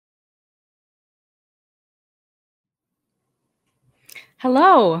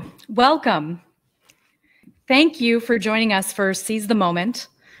Hello, welcome. Thank you for joining us for Seize the Moment,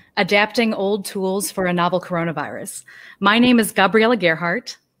 Adapting Old Tools for a Novel Coronavirus. My name is Gabriela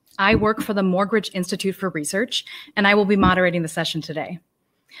Gerhardt. I work for the Morgridge Institute for Research, and I will be moderating the session today.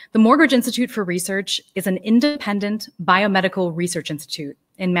 The Morgridge Institute for Research is an independent biomedical research institute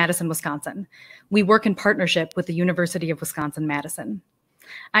in Madison, Wisconsin. We work in partnership with the University of Wisconsin-Madison.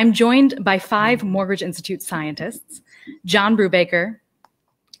 I'm joined by 5 Morgridge Institute scientists: John Brubacher,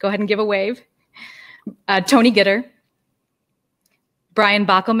 go ahead and give a wave, Tony Gitter, Brian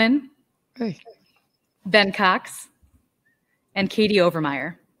Bockelman, hey, Ben Cox, and Katie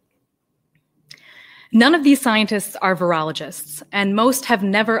Overmyer. None of these scientists are virologists, and most have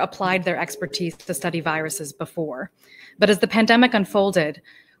never applied their expertise to study viruses before. But as the pandemic unfolded,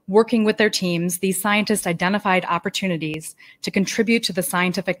 working with their teams, these scientists identified opportunities to contribute to the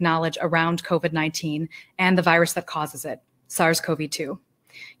scientific knowledge around COVID-19 and the virus that causes it, SARS-CoV-2.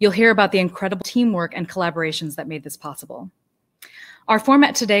 You'll hear about the incredible teamwork and collaborations that made this possible. Our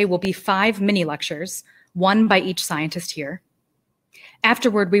format today will be 5 mini lectures, one by each scientist here.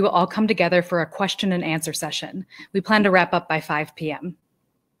 Afterward, we will all come together for a question and answer session. We plan to wrap up by 5 p.m.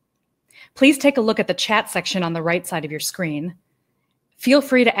 Please take a look at the chat section on the right side of your screen. Feel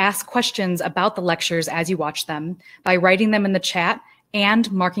free to ask questions about the lectures as you watch them by writing them in the chat and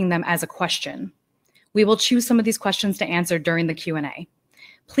marking them as a question. We will choose some of these questions to answer during the Q&A.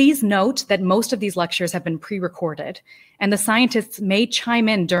 Please note that most of these lectures have been pre-recorded, and the scientists may chime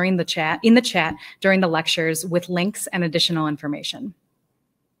in during the chat during the lectures with links and additional information.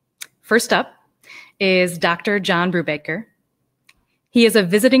 First up is Dr. John Brubacher. He is a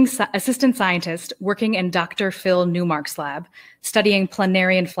visiting assistant scientist working in Dr. Phil Newmark's lab, studying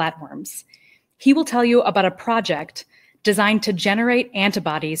planarian flatworms. He will tell you about a project designed to generate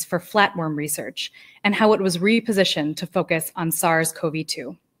antibodies for flatworm research and how it was repositioned to focus on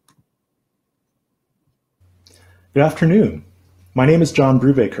SARS-CoV-2. Good afternoon. My name is John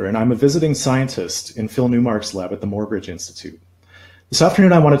Brubacher, and I'm a visiting scientist in Phil Newmark's lab at the Morgridge Institute. This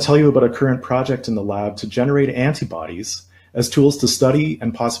afternoon, I want to tell you about a current project in the lab to generate antibodies as tools to study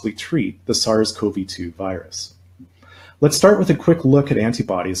and possibly treat the SARS-CoV-2 virus. Let's start with a quick look at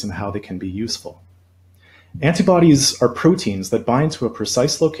antibodies and how they can be useful. Antibodies are proteins that bind to a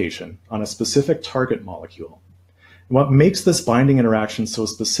precise location on a specific target molecule. And what makes this binding interaction so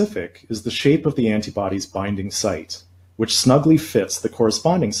specific is the shape of the antibody's binding site, which snugly fits the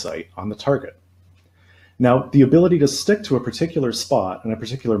corresponding site on the target. Now, the ability to stick to a particular spot in a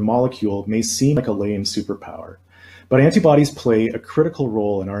particular molecule may seem like a lame superpower, but antibodies play a critical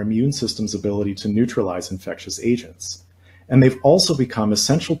role in our immune system's ability to neutralize infectious agents. And they've also become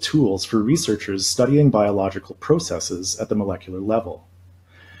essential tools for researchers studying biological processes at the molecular level.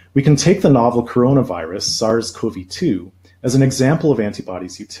 We can take the novel coronavirus, SARS-CoV-2, as an example of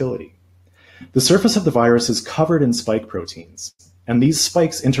antibodies' utility. The surface of the virus is covered in spike proteins, and these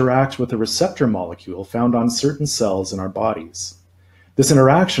spikes interact with a receptor molecule found on certain cells in our bodies. This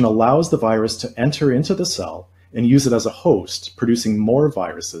interaction allows the virus to enter into the cell and use it as a host, producing more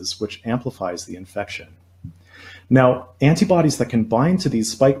viruses, which amplifies the infection. Now, antibodies that can bind to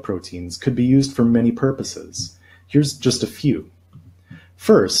these spike proteins could be used for many purposes. Here's just a few.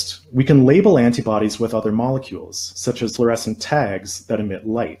 First, we can label antibodies with other molecules, such as fluorescent tags that emit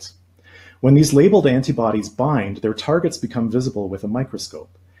light. When these labeled antibodies bind, their targets become visible with a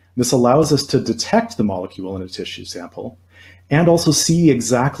microscope. This allows us to detect the molecule in a tissue sample and also see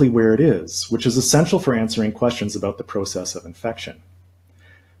exactly where it is, which is essential for answering questions about the process of infection.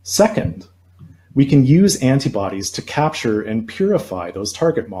 Second, we can use antibodies to capture and purify those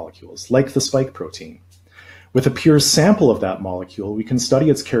target molecules, like the spike protein. With a pure sample of that molecule, we can study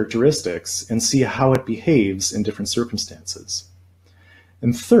its characteristics and see how it behaves in different circumstances.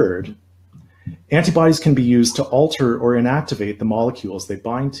 And third, antibodies can be used to alter or inactivate the molecules they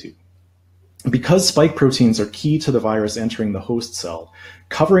bind to. Because spike proteins are key to the virus entering the host cell,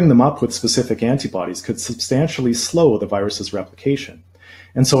 covering them up with specific antibodies could substantially slow the virus's replication.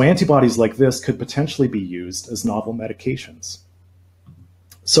 And so antibodies like this could potentially be used as novel medications.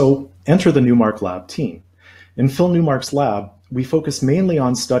 So enter the Newmark lab team. In Phil Newmark's lab, we focus mainly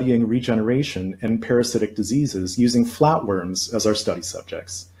on studying regeneration and parasitic diseases using flatworms as our study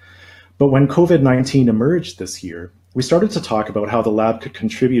subjects. But when COVID-19 emerged this year, we started to talk about how the lab could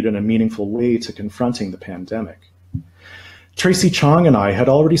contribute in a meaningful way to confronting the pandemic. Tracy Chong and I had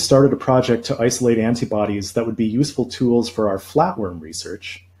already started a project to isolate antibodies that would be useful tools for our flatworm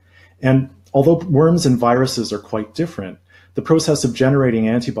research. And although worms and viruses are quite different, the process of generating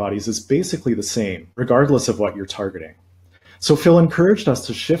antibodies is basically the same, regardless of what you're targeting. So Phil encouraged us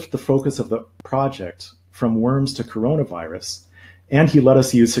to shift the focus of the project from worms to coronavirus and he let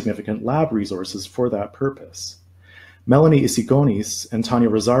us use significant lab resources for that purpose. Melanie Isigonis and Tanya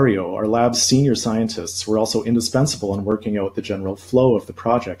Rosario, our lab's senior scientists, were also indispensable in working out the general flow of the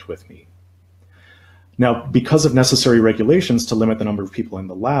project with me. Now, because of necessary regulations to limit the number of people in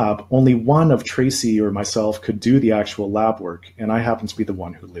the lab, only one of Tracy or myself could do the actual lab work, and I happen to be the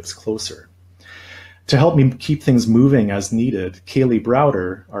one who lives closer. To help me keep things moving as needed, Kaylee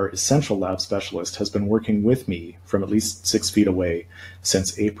Browder, our essential lab specialist, has been working with me from at least 6 feet away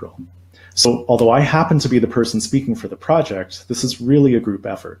since April. So although I happen to be the person speaking for the project, this is really a group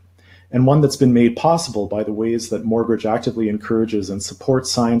effort, and one that's been made possible by the ways that Morgridge actively encourages and supports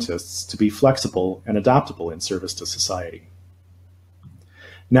scientists to be flexible and adaptable in service to society.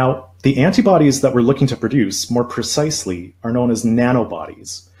 Now, the antibodies that we're looking to produce, more precisely, are known as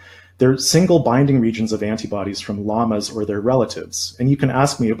nanobodies. They're single binding regions of antibodies from llamas or their relatives, and you can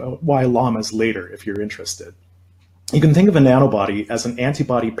ask me about why llamas later if you're interested. You can think of a nanobody as an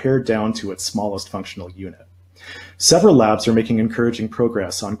antibody pared down to its smallest functional unit. Several labs are making encouraging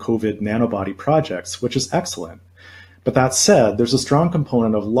progress on COVID nanobody projects, which is excellent. But that said, there's a strong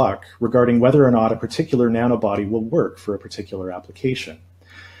component of luck regarding whether or not a particular nanobody will work for a particular application.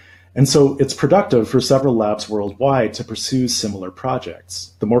 And so it's productive for several labs worldwide to pursue similar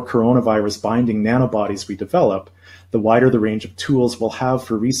projects. The more coronavirus binding nanobodies we develop, the wider the range of tools we'll have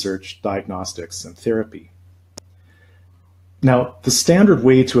for research, diagnostics, and therapy. Now, the standard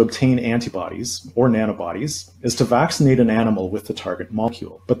way to obtain antibodies, or nanobodies, is to vaccinate an animal with the target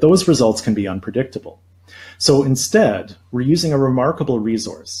molecule, but those results can be unpredictable. So instead, we're using a remarkable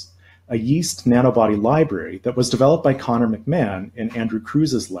resource, a yeast nanobody library that was developed by Connor McMahon in Andrew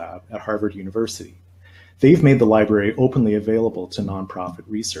Cruz's lab at Harvard University. They've made the library openly available to nonprofit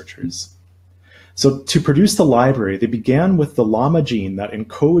researchers. So to produce the library, they began with the llama gene that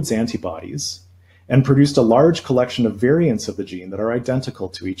encodes antibodies, and produced a large collection of variants of the gene that are identical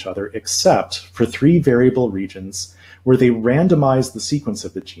to each other, except for 3 variable regions where they randomize the sequence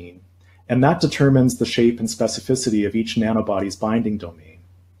of the gene, and that determines the shape and specificity of each nanobody's binding domain.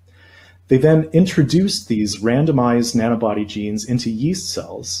 They then introduced these randomized nanobody genes into yeast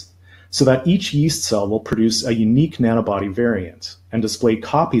cells so that each yeast cell will produce a unique nanobody variant and display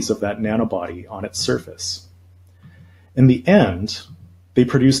copies of that nanobody on its surface. In the end, they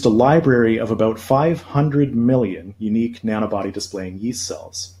produced a library of about 500 million unique nanobody displaying yeast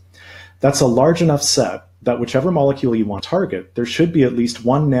cells. That's a large enough set that whichever molecule you want to target, there should be at least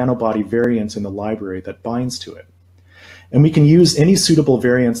one nanobody variant in the library that binds to it. And we can use any suitable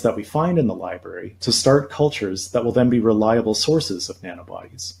variants that we find in the library to start cultures that will then be reliable sources of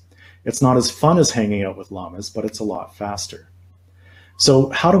nanobodies. It's not as fun as hanging out with llamas, but it's a lot faster. So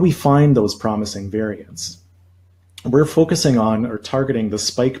how do we find those promising variants? We're focusing on or targeting the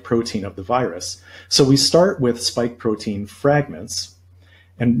spike protein of the virus. So we start with spike protein fragments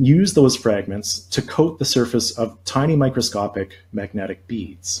and use those fragments to coat the surface of tiny microscopic magnetic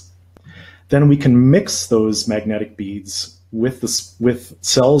beads. Then we can mix those magnetic beads with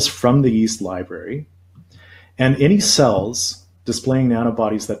cells from the yeast library, and any cells displaying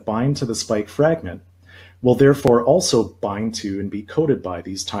nanobodies that bind to the spike fragment will therefore also bind to and be coated by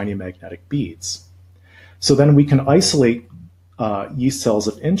these tiny magnetic beads. So then we can isolate yeast cells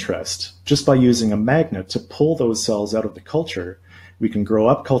of interest just by using a magnet to pull those cells out of the culture. We can grow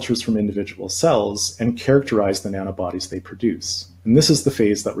up cultures from individual cells and characterize the nanobodies they produce. And this is the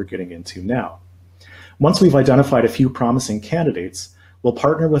phase that we're getting into now. Once we've identified a few promising candidates, we'll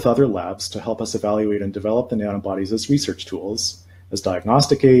partner with other labs to help us evaluate and develop the nanobodies as research tools, as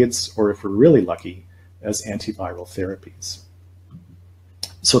diagnostic aids, or if we're really lucky, as antiviral therapies.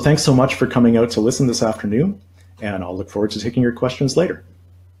 So thanks so much for coming out to listen this afternoon, and I'll look forward to taking your questions later.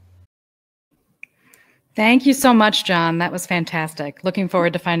 Thank you so much, John. That was fantastic. Looking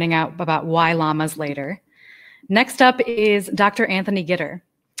forward to finding out about why llamas later. Next up is Dr. Anthony Gitter,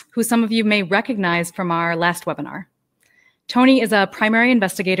 who some of you may recognize from our last webinar. Tony is a primary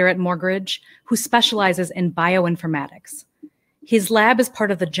investigator at Morgridge who specializes in bioinformatics. His lab is part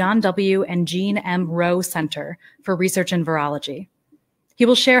of the John W. and Jean M. Rowe Center for Research in Virology. He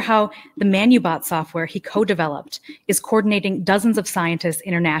will share how the ManuBot software he co-developed is coordinating dozens of scientists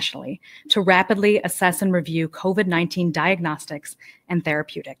internationally to rapidly assess and review COVID-19 diagnostics and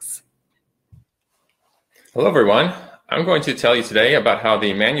therapeutics. Hello, everyone. I'm going to tell you today about how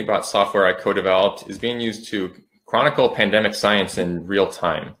the ManuBot software I co-developed is being used to chronicle pandemic science in real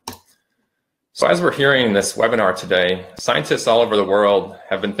time. So as we're hearing in this webinar today, scientists all over the world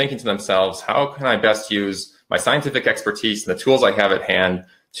have been thinking to themselves, how can I best use my scientific expertise and the tools I have at hand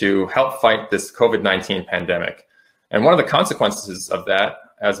to help fight this COVID-19 pandemic? And one of the consequences of that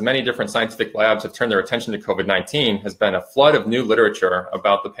as many different scientific labs have turned their attention to COVID-19, has been a flood of new literature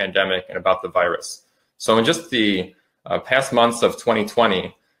about the pandemic and about the virus. So in just the past months of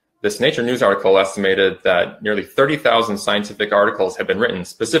 2020, this Nature News article estimated that nearly 30,000 scientific articles have been written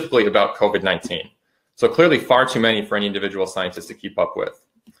specifically about COVID-19. So clearly far too many for any individual scientist to keep up with.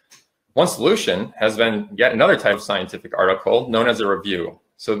 One solution has been yet another type of scientific article known as a review.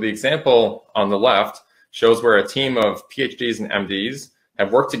 So the example on the left shows where a team of PhDs and MDs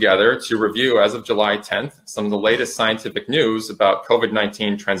have worked together to review, as of July 10th, some of the latest scientific news about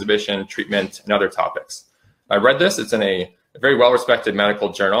COVID-19 transmission, treatment, and other topics. I read this. It's in a very well-respected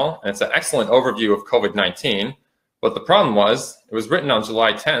medical journal, and it's an excellent overview of COVID-19. But the problem was, it was written on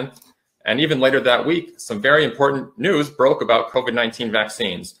July 10th, and even later that week, some very important news broke about COVID-19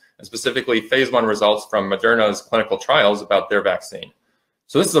 vaccines, and specifically phase 1 results from Moderna's clinical trials about their vaccine.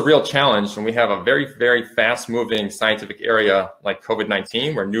 So this is a real challenge when we have a very, very fast-moving scientific area like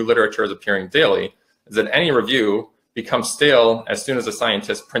COVID-19, where new literature is appearing daily, is that any review becomes stale as soon as a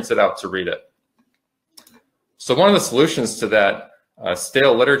scientist prints it out to read it. So one of the solutions to that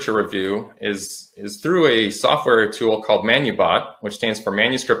stale literature review is through a software tool called ManuBot, which stands for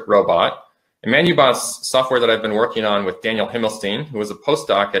Manuscript Robot. And ManuBot's software that I've been working on with Daniel Himmelstein, who was a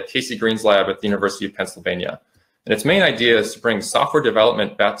postdoc at Casey Green's lab at the University of Pennsylvania. And its main idea is to bring software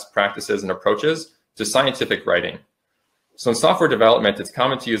development best practices and approaches to scientific writing. So in software development, it's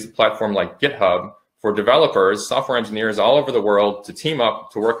common to use a platform like GitHub for developers, software engineers all over the world to team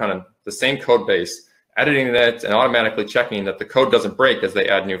up to work on the same code base, editing it and automatically checking that the code doesn't break as they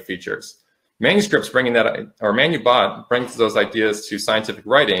add new features. Manuscripts bringing that, or ManuBot brings those ideas to scientific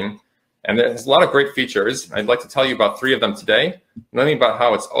writing, and there's a lot of great features. I'd like to tell you about 3 of them today, learning about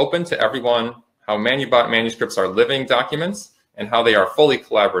how it's open to everyone, how ManuBot manuscripts are living documents, and how they are fully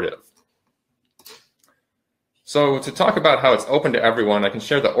collaborative. So to talk about how it's open to everyone, I can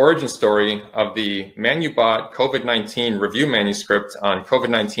share the origin story of the ManuBot COVID-19 review manuscript on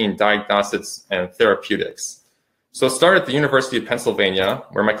COVID-19 diagnostics and therapeutics. So it started at the University of Pennsylvania,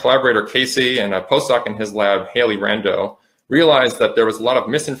 where my collaborator Casey and a postdoc in his lab, Haley Rando, realized that there was a lot of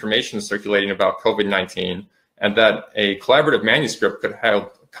misinformation circulating about COVID-19 and that a collaborative manuscript could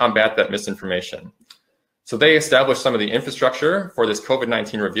help combat that misinformation. So they established some of the infrastructure for this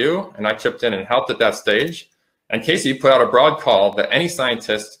COVID-19 review, and I chipped in and helped at that stage. And Casey put out a broad call that any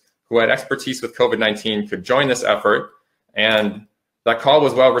scientist who had expertise with COVID-19 could join this effort. And that call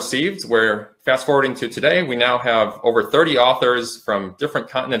was well received, where fast forwarding to today, we now have over 30 authors from different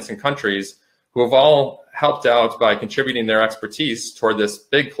continents and countries who have all helped out by contributing their expertise toward this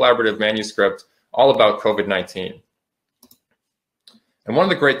big collaborative manuscript all about COVID-19. And one of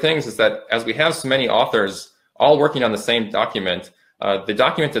the great things is that as we have so many authors all working on the same document, the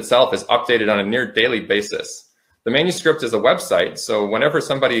document itself is updated on a near daily basis. The manuscript is a website, so whenever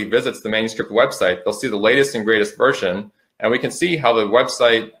somebody visits the manuscript website, they'll see the latest and greatest version, and we can see how the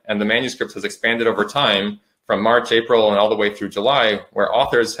website and the manuscript has expanded over time from March, April, and all the way through July, where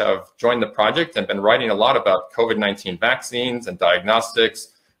authors have joined the project and been writing a lot about COVID-19 vaccines and diagnostics,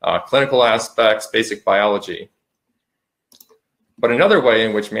 clinical aspects, basic biology. But another way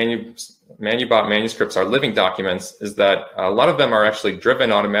in which ManuBot manuscripts are living documents is that a lot of them are actually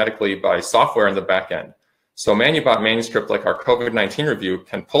driven automatically by software in the back end. So ManuBot manuscript, like our COVID-19 review,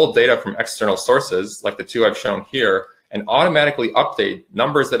 can pull data from external sources, like the 2 I've shown here, and automatically update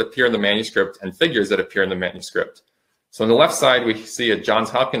numbers that appear in the manuscript and figures that appear in the manuscript. So on the left side, we see a Johns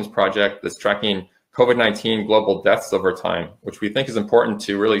Hopkins project that's tracking COVID-19 global deaths over time, which we think is important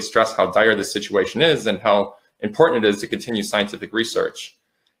to really stress how dire this situation is and how important it is to continue scientific research.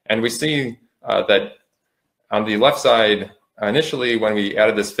 And we see that on the left side, initially when we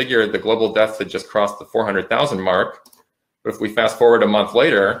added this figure, the global deaths had just crossed the 400,000 mark. But if we fast forward a month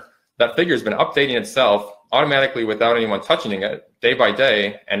later, that figure has been updating itself automatically without anyone touching it day by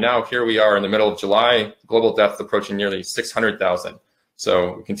day. And now here we are in the middle of July, global deaths approaching nearly 600,000.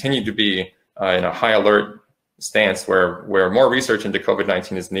 So we continue to be in a high alert stance where more research into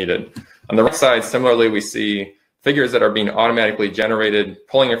COVID-19 is needed. On the right side, similarly, we see figures that are being automatically generated,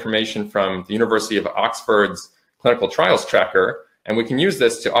 pulling information from the University of Oxford's clinical trials tracker. And we can use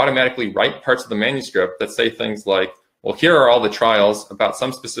this to automatically write parts of the manuscript that say things like, well, here are all the trials about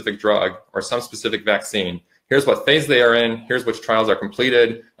some specific drug or some specific vaccine. Here's what phase they are in, here's which trials are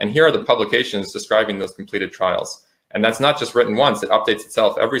completed, and here are the publications describing those completed trials. And that's not just written once, it updates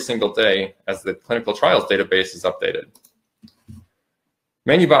itself every single day as the clinical trials database is updated.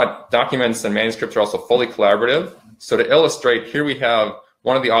 ManuBot documents and manuscripts are also fully collaborative. So to illustrate, here we have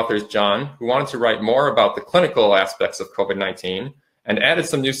one of the authors, John, who wanted to write more about the clinical aspects of COVID-19 and added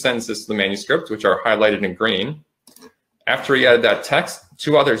some new sentences to the manuscript, which are highlighted in green. After he added that text,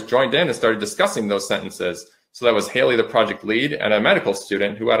 2 others joined in and started discussing those sentences. So that was Haley, the project lead, and a medical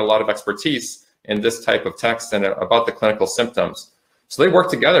student who had a lot of expertise in this type of text and about the clinical symptoms. So they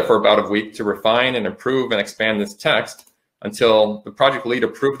worked together for about a week to refine and improve and expand this text until the project lead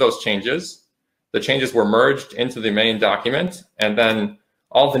approved those changes. The changes were merged into the main document, and then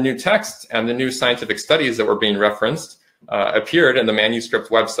all the new text and the new scientific studies that were being referenced appeared in the manuscript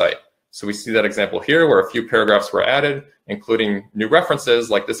website. So we see that example here where a few paragraphs were added, including new references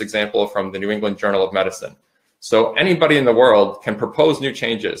like this example from the New England Journal of Medicine. So anybody in the world can propose new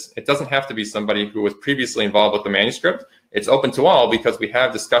changes. It doesn't have to be somebody who was previously involved with the manuscript. It's open to all because we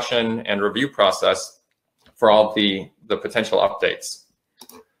have discussion and review process for all the potential updates.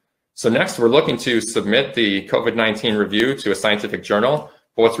 So next, we're looking to submit the COVID-19 review to a scientific journal.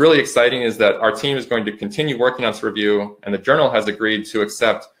 But what's really exciting is that our team is going to continue working on this review, and the journal has agreed to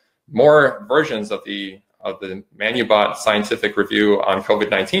accept more versions of the ManuBot scientific review on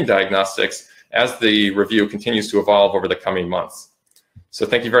COVID-19 diagnostics as the review continues to evolve over the coming months. So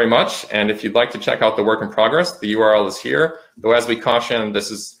thank you very much. And if you'd like to check out the work in progress, the URL is here. Though as we caution,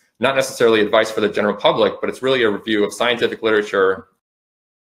 this is not necessarily advice for the general public, but it's really a review of scientific literature.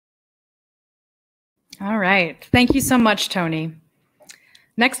 All right. Thank you so much, Tony.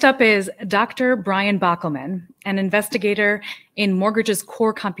 Next up is Dr. Brian Bockelman, an investigator in Morgridge's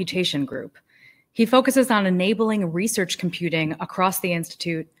core computation group. He focuses on enabling research computing across the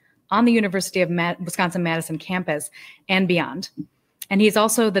Institute on the University of Wisconsin-Madison campus and beyond. And he's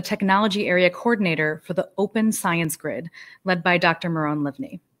also the technology area coordinator for the Open Science Grid, led by Dr. Marone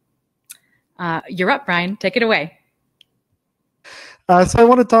Livney. You're up, Brian. Take it away. So I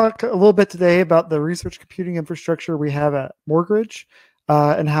want to talk a little bit today about the research computing infrastructure we have at Morgridge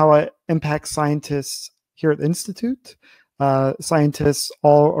and how it impacts scientists here at the Institute, scientists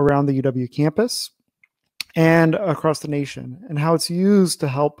all around the UW campus, and across the nation, and how it's used to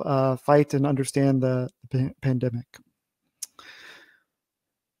help fight and understand the pandemic.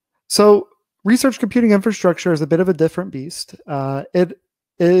 So research computing infrastructure is a bit of a different beast. It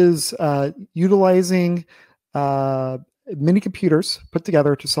is utilizing many computers put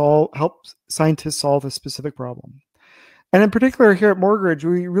together to help scientists solve a specific problem. And in particular here at Morgridge,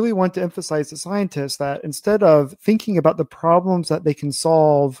 we really want to emphasize to scientists that instead of thinking about the problems that they can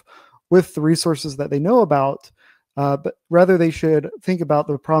solve with the resources that they know about, but rather they should think about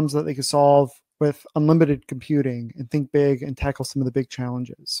the problems that they can solve with unlimited computing and think big and tackle some of the big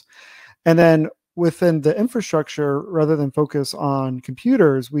challenges. And then within the infrastructure, rather than focus on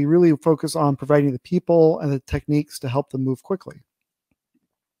computers, we really focus on providing the people and the techniques to help them move quickly.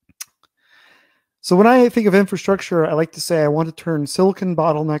 So when I think of infrastructure, I like to say I want to turn silicon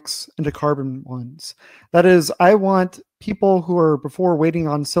bottlenecks into carbon ones. That is, I want people who are before waiting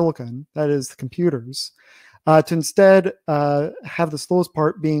on silicon, that is the computers, to instead have the slowest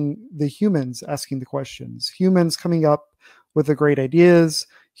part being the humans asking the questions, humans coming up with the great ideas,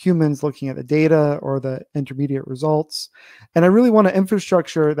 humans looking at the data or the intermediate results. And I really want an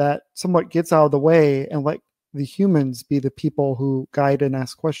infrastructure that somewhat gets out of the way and let the humans be the people who guide and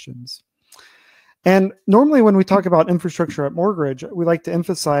ask questions. And normally when we talk about infrastructure at Morgridge, we like to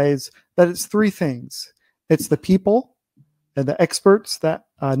emphasize that it's 3 things. It's the people and the experts that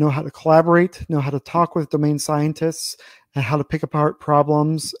know how to collaborate, know how to talk with domain scientists, and how to pick apart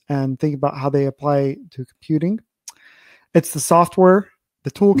problems and think about how they apply to computing. It's the software,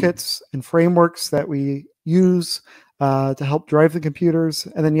 the toolkits and frameworks that we use to help drive the computers.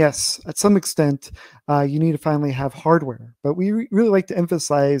 And then yes, at some extent, you need to finally have hardware. But we really like to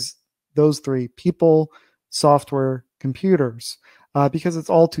emphasize those 3: people, software, computers, because it's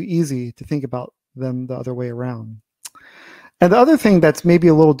all too easy to think about them the other way around. And the other thing that's maybe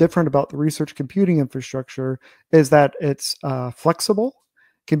a little different about the research computing infrastructure is that it's flexible,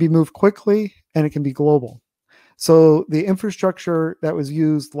 can be moved quickly, and it can be global. So the infrastructure that was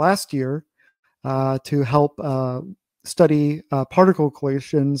used last year to help study particle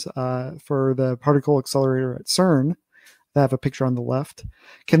collisions for the particle accelerator at CERN, I have a picture on the left,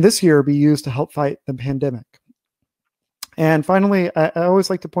 can this year be used to help fight the pandemic. And finally, I always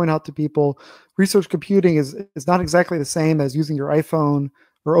like to point out to people, research computing is not exactly the same as using your iPhone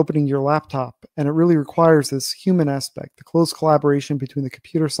or opening your laptop. And it really requires this human aspect, the close collaboration between the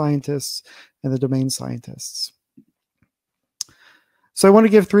computer scientists and the domain scientists. So I want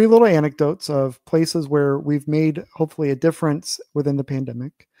to give 3 little anecdotes of places where we've made, hopefully, a difference within the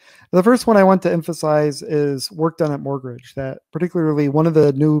pandemic. The first one I want to emphasize is work done at Morgridge, that particularly one of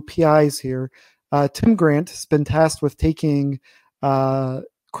the new PIs here, Tim Grant, has been tasked with taking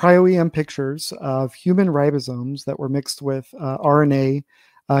cryo-EM pictures of human ribosomes that were mixed with RNA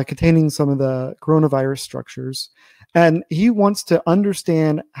containing some of the coronavirus structures. And he wants to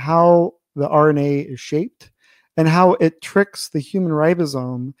understand how the RNA is shaped and how it tricks the human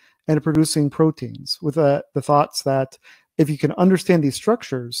ribosome into producing proteins, with the thoughts that if you can understand these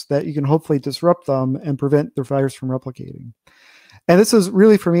structures, that you can hopefully disrupt them and prevent the virus from replicating. And this is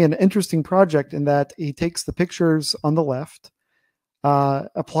really, for me, an interesting project in that he takes the pictures on the left,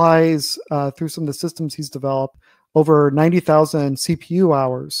 applies through some of the systems he's developed over 90,000 CPU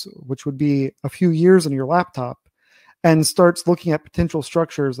hours, which would be a few years on your laptop, and starts looking at potential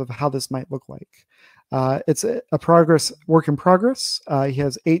structures of how this might look like. It's a work in progress. He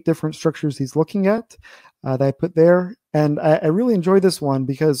has 8 different structures he's looking at that I put there. And I really enjoy this one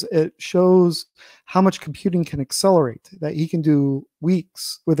because it shows how much computing can accelerate, that he can do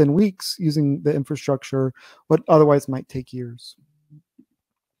within weeks using the infrastructure, what otherwise might take years.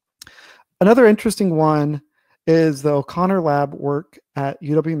 Another interesting one is the O'Connor Lab work at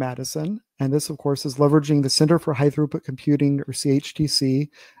UW-Madison. And this, of course, is leveraging the Center for High Throughput Computing, or CHTC,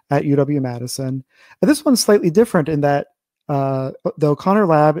 at UW-Madison. And this one's slightly different in that the O'Connor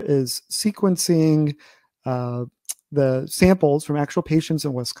Lab is sequencing the samples from actual patients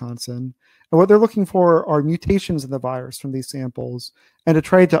in Wisconsin. And what they're looking for are mutations in the virus from these samples, and to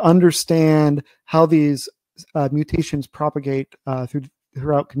try to understand how these mutations propagate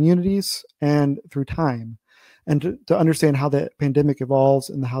throughout communities and through time, and to understand how the pandemic evolves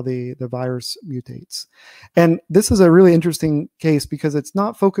and how the virus mutates. And this is a really interesting case because it's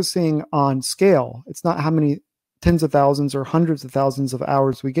not focusing on scale. It's not how many tens of thousands or hundreds of thousands of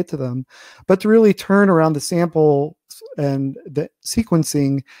hours we get to them, but to really turn around the sample and the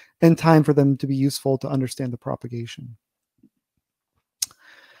sequencing in time for them to be useful to understand the propagation.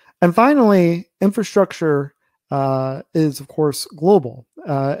 And finally, infrastructure is, of course, global.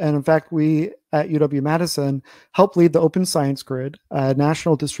 And in fact, we at UW-Madison help lead the Open Science Grid, a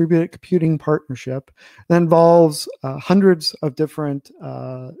national distributed computing partnership that involves hundreds of different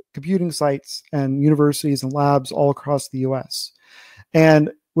computing sites and universities and labs all across the US.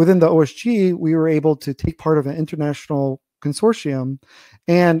 And within the OSG, we were able to take part of an international consortium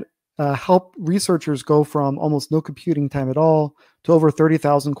and help researchers go from almost no computing time at all to over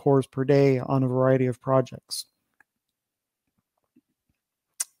 30,000 cores per day on a variety of projects.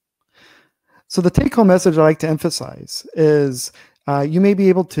 So the take-home message I like to emphasize is you may be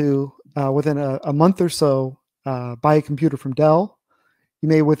able to, within a month or so, buy a computer from Dell. You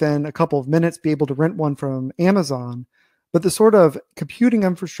may, within a couple of minutes, be able to rent one from Amazon. But the sort of computing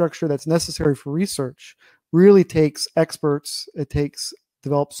infrastructure that's necessary for research really takes experts. It takes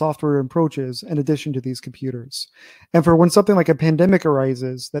developed software approaches in addition to these computers. And for when something like a pandemic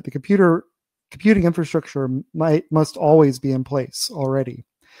arises, that the computing infrastructure must always be in place already.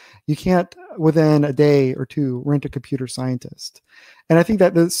 You can't, within a day or two, rent a computer scientist. And I think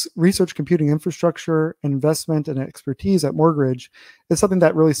that this research computing infrastructure, investment, and expertise at Morgridge is something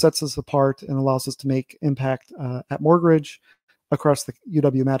that really sets us apart and allows us to make impact at Morgridge, across the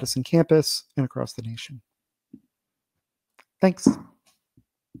UW-Madison campus, and across the nation. Thanks.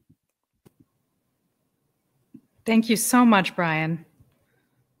 Thank you so much, Brian.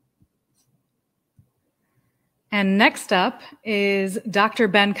 And next up is Dr.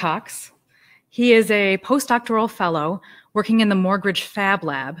 Ben Cox. He is a postdoctoral fellow working in the Morgridge Fab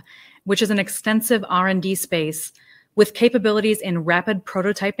Lab, which is an extensive R&D space with capabilities in rapid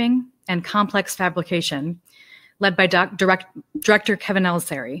prototyping and complex fabrication, led by Director Kevin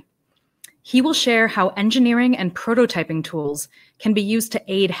Elisary. He will share how engineering and prototyping tools can be used to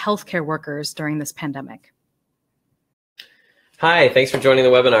aid healthcare workers during this pandemic. Hi, thanks for joining the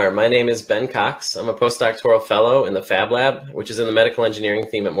webinar. My name is Ben Cox. I'm a postdoctoral fellow in the Fab Lab, which is in the medical engineering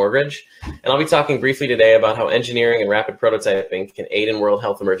theme at Morgridge. And I'll be talking briefly today about how engineering and rapid prototyping can aid in world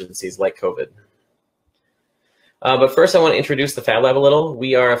health emergencies like COVID. But first, I want to introduce the Fab Lab a little.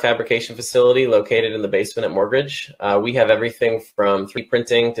 We are a fabrication facility located in the basement at Morgridge. We have everything from 3D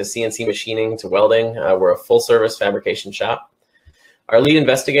printing to CNC machining to welding. We're a full-service fabrication shop. Our lead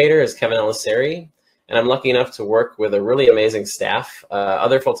investigator is Kevin Elisary, and I'm lucky enough to work with a really amazing staff.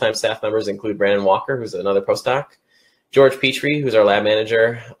 Other full-time staff members include Brandon Walker, who's another postdoc, George Petrie, who's our lab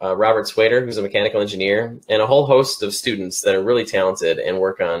manager, Robert Swader, who's a mechanical engineer, and a whole host of students that are really talented and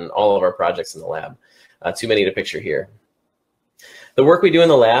work on all of our projects in the lab. Too many to picture here. The work we do in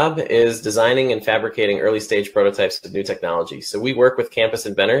the lab is designing and fabricating early-stage prototypes of new technology. So we work with campus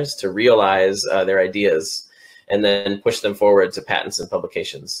inventors to realize their ideas and then push them forward to patents and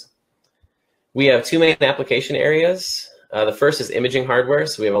publications. We have 2 main application areas. The first is imaging hardware,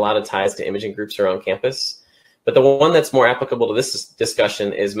 so we have a lot of ties to imaging groups around campus. But the one that's more applicable to this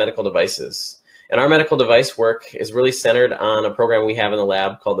discussion is medical devices. And our medical device work is really centered on a program we have in the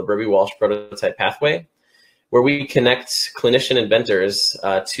lab called the Brubacher Prototype Pathway, where we connect clinician inventors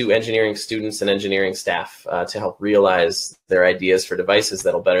to engineering students and engineering staff to help realize their ideas for devices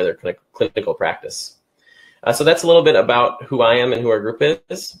that'll better their clinical practice. So that's a little bit about who I am and who our group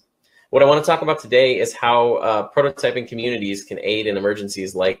is. What I want to talk about today is how prototyping communities can aid in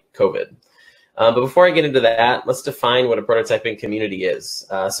emergencies like COVID. But before I get into that, let's define what a prototyping community is.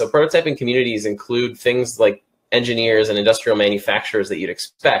 So prototyping communities include things like engineers and industrial manufacturers that you'd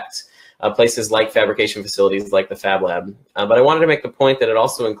expect, places like fabrication facilities like the Fab Lab. But I wanted to make the point that it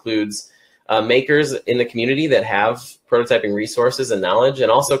also includes makers in the community that have prototyping resources and knowledge, and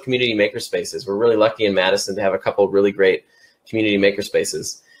also community makerspaces. We're really lucky in Madison to have a couple of really great community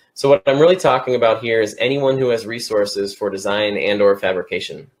makerspaces. So what I'm really talking about here is anyone who has resources for design and or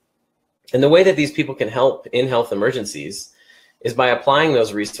fabrication. And the way that these people can help in health emergencies is by applying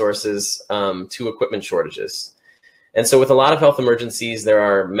those resources to equipment shortages. And so with a lot of health emergencies, there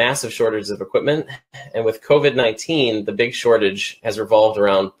are massive shortages of equipment. And with COVID-19, the big shortage has revolved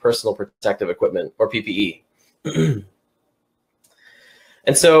around personal protective equipment, or PPE.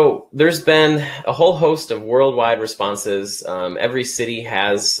 And so there's been a whole host of worldwide responses. Every city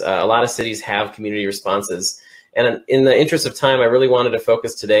has, a lot of cities have community responses. And in the interest of time, I really wanted to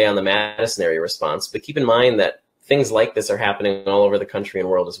focus today on the Madison area response. But keep in mind that things like this are happening all over the country and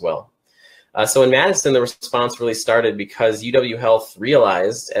world as well. So in Madison, the response really started because UW Health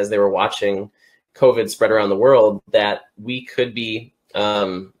realized, as they were watching COVID spread around the world, that we could be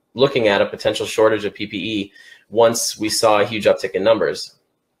looking at a potential shortage of PPE once we saw a huge uptick in numbers.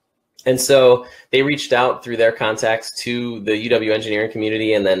 And so they reached out through their contacts to the UW engineering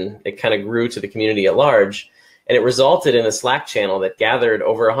community, and then it kind of grew to the community at large. And it resulted in a Slack channel that gathered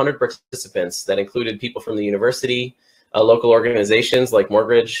over 100 participants that included people from the university, local organizations like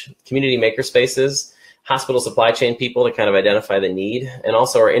Morgridge, community makerspaces, hospital supply chain people to kind of identify the need, and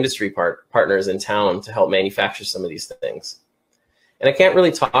also our industry partners in town to help manufacture some of these things. And I can't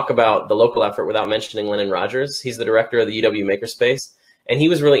really talk about the local effort without mentioning Lennon Rogers. He's the director of the UW Makerspace, and he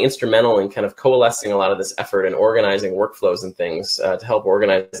was really instrumental in kind of coalescing a lot of this effort and organizing workflows and things to help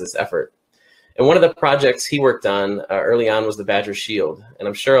organize this effort. And one of the projects he worked on early on was the Badger Shield. And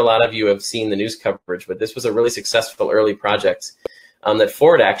I'm sure a lot of you have seen the news coverage, but this was a really successful early project that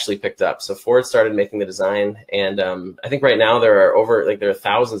Ford actually picked up. So Ford started making the design. And I think right now there are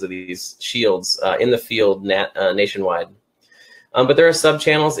thousands of these shields in the field nationwide. But there are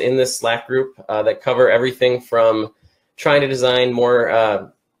sub-channels in this Slack group that cover everything from trying to design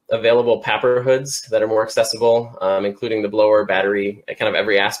more available PAPR hoods that are more accessible, including the blower, battery, kind of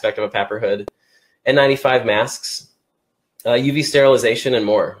every aspect of a PAPR hood, N95 masks, UV sterilization, and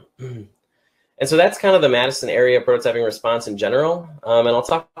more. And so that's kind of the Madison area prototyping response in general. And I'll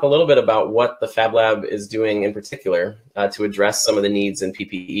talk a little bit about what the Fab Lab is doing in particular to address some of the needs in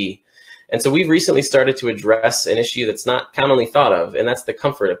PPE. And so we've recently started to address an issue that's not commonly thought of, and that's the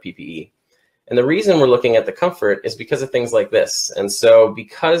comfort of PPE. And the reason we're looking at the comfort is because of things like this. And so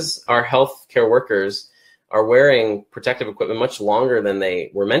because our healthcare workers are wearing protective equipment much longer than they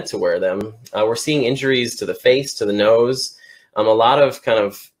were meant to wear them, we're seeing injuries to the face, to the nose, a lot of kind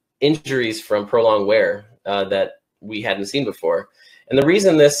of injuries from prolonged wear that we hadn't seen before. And the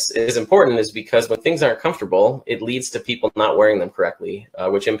reason this is important is because when things aren't comfortable, it leads to people not wearing them correctly,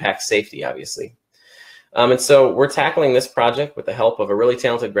 which impacts safety, obviously. And so we're tackling this project with the help of a really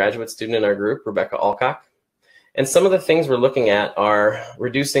talented graduate student in our group, Rebecca Alcock. And some of the things we're looking at are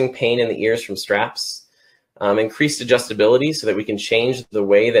reducing pain in the ears from straps, increased adjustability so that we can change the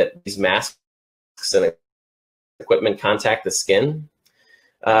way that these masks and equipment contact the skin,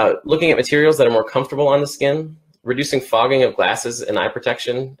 looking at materials that are more comfortable on the skin, reducing fogging of glasses and eye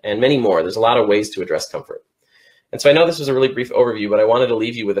protection, and many more. There's a lot of ways to address comfort. And so I know this was a really brief overview, but I wanted to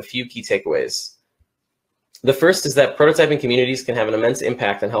leave you with a few key takeaways. The first is that prototyping communities can have an immense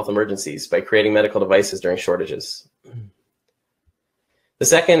impact on health emergencies by creating medical devices during shortages. The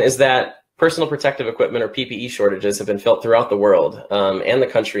second is that personal protective equipment, or PPE, shortages have been felt throughout the world and the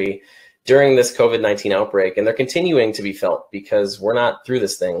country during this COVID-19 outbreak, and they're continuing to be felt because we're not through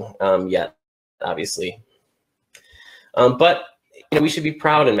this thing yet, obviously. But we should be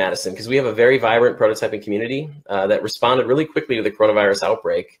proud in Madison because we have a very vibrant prototyping community that responded really quickly to the coronavirus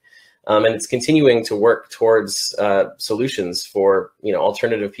outbreak. And it's continuing to work towards solutions for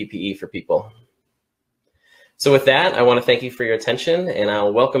alternative PPE for people. So with that, I want to thank you for your attention, and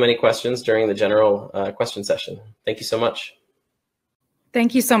I'll welcome any questions during the general question session. Thank you so much.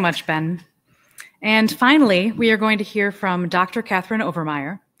 Thank you so much, Ben. And finally, we are going to hear from Dr. Catherine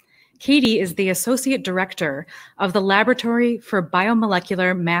Overmyer. Katie is the Associate Director of the Laboratory for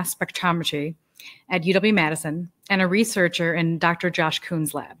Biomolecular Mass Spectrometry at UW-Madison and a researcher in Dr. Josh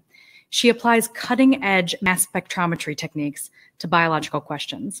Kuhn's lab. She applies cutting-edge mass spectrometry techniques to biological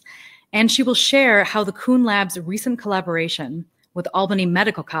questions, and she will share how the Kuhn Lab's recent collaboration with Albany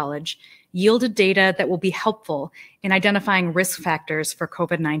Medical College yielded data that will be helpful in identifying risk factors for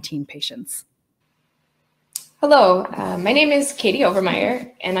COVID-19 patients. Hello, my name is Katie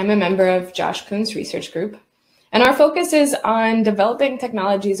Overmyer, and I'm a member of Josh Kuhn's research group. And our focus is on developing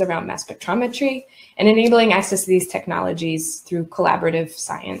technologies around mass spectrometry and enabling access to these technologies through collaborative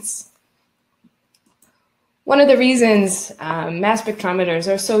science. One of the reasons mass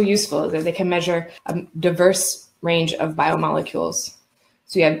spectrometers are so useful is that they can measure a diverse range of biomolecules.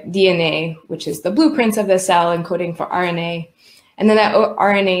 So you have DNA, which is the blueprints of the cell encoding for RNA. And then that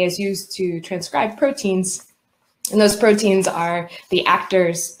RNA is used to transcribe proteins. And those proteins are the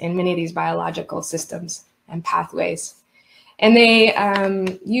actors in many of these biological systems and pathways. And they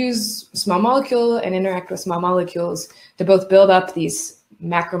use small molecule and interact with small molecules to both build up these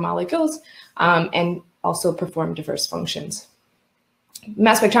macromolecules and also perform diverse functions.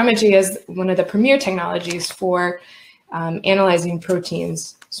 Mass spectrometry is one of the premier technologies for analyzing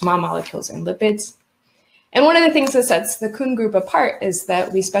proteins, small molecules, and lipids. And one of the things that sets the Kuhn group apart is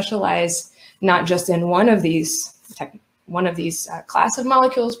that we specialize not just in one of these class of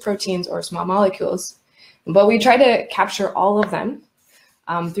molecules, proteins, or small molecules, but we try to capture all of them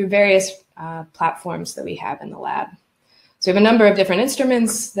through various platforms that we have in the lab. So we have a number of different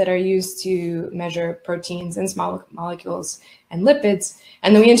instruments that are used to measure proteins and small molecules and lipids,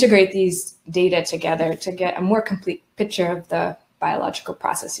 and then we integrate these data together to get a more complete picture of the biological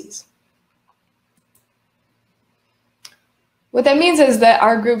processes. What that means is that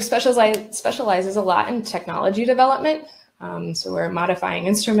our group specializes a lot in technology development. So we're modifying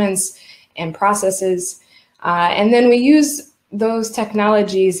instruments and processes, and then we use those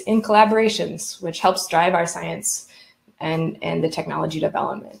technologies in collaborations, which helps drive our science and the technology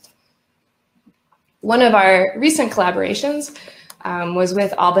development. One of our recent collaborations was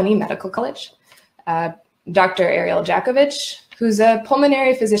with Albany Medical College. Dr. Ariel Jakovich, who's a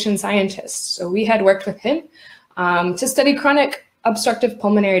pulmonary physician scientist. So we had worked with him to study chronic obstructive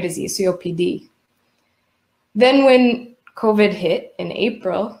pulmonary disease, COPD. Then when COVID hit in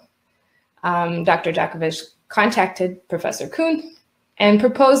April, Dr. Jakovich contacted Professor Kuhn and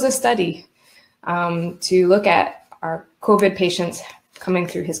proposed a study to look at our COVID patients coming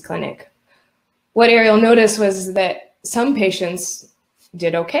through his clinic. What Ariel noticed was that some patients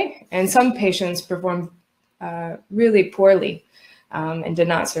did okay, and some patients performed really poorly and did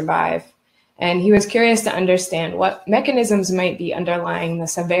not survive. And he was curious to understand what mechanisms might be underlying the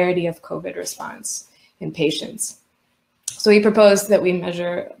severity of COVID response in patients. So he proposed that we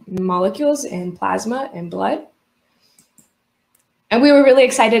measure molecules in plasma and blood. And we were really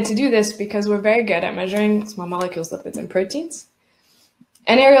excited to do this because we're very good at measuring small molecules, lipids, and proteins.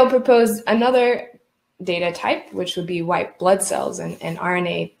 And Ariel proposed another data type, which would be white blood cells and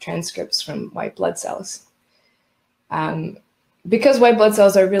RNA transcripts from white blood cells. Because white blood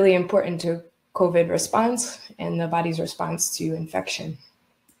cells are really important to COVID response and the body's response to infection.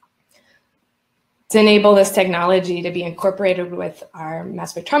 To enable this technology to be incorporated with our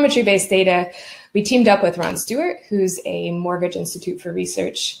mass spectrometry-based data, we teamed up with Ron Stewart, who's a Morgridge Institute for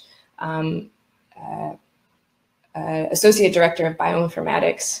Research Associate Director of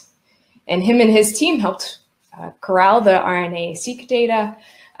Bioinformatics. And him and his team helped corral the RNA-seq data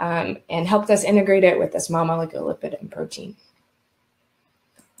and helped us integrate it with the small molecule lipid and protein.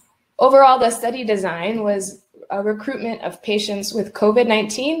 Overall, the study design was a recruitment of patients with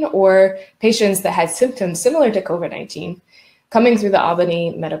COVID-19 or patients that had symptoms similar to COVID-19 coming through the Albany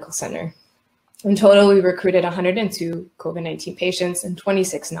Medical Center. In total, we recruited 102 COVID-19 patients and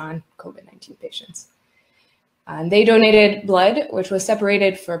 26 non-COVID-19 patients. They donated blood, which was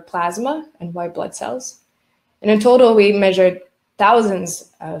separated for plasma and white blood cells. And in total, we measured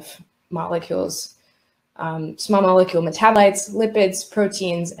thousands of molecules, small molecule metabolites, lipids,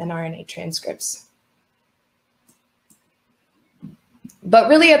 proteins, and RNA transcripts. But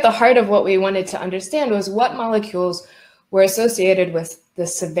really at the heart of what we wanted to understand was what molecules were associated with the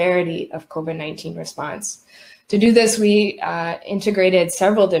severity of COVID-19 response. To do this, we integrated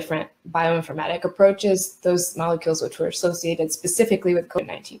several different bioinformatic approaches, those molecules which were associated specifically with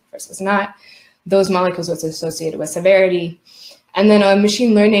COVID-19 versus not, those molecules which were associated with severity, and then a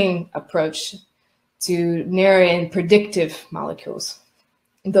machine learning approach to narrow in predictive molecules,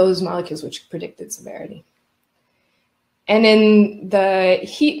 those molecules which predicted severity. And in the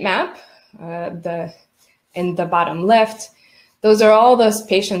heat map, in the bottom left, those are all those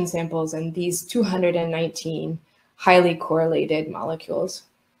patient samples and these 219 highly correlated molecules.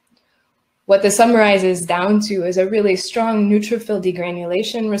 What this summarizes down to is a really strong neutrophil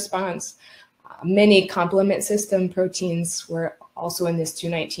degranulation response. Many complement system proteins were also in this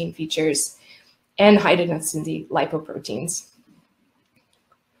 219 features, and high density lipoproteins.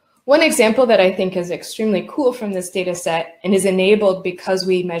 One example that I think is extremely cool from this data set and is enabled because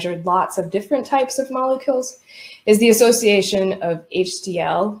we measured lots of different types of molecules is the association of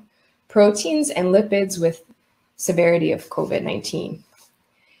HDL proteins and lipids with severity of COVID-19.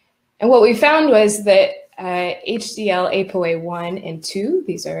 And what we found was that HDL ApoA1 and 2,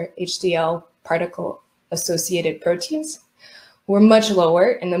 these are HDL particle associated proteins, were much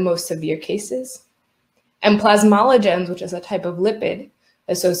lower in the most severe cases. And plasmalogens, which is a type of lipid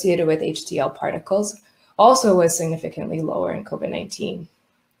associated with HDL particles, also was significantly lower in COVID-19.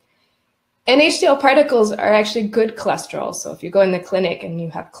 And HDL particles are actually good cholesterol. So if you go in the clinic and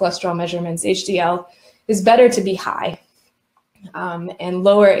you have cholesterol measurements, HDL is better to be high. And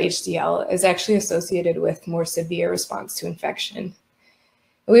lower HDL is actually associated with more severe response to infection.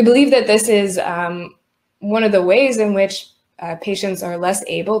 We believe that this is one of the ways in which patients are less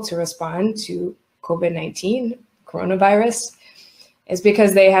able to respond to COVID-19, coronavirus, is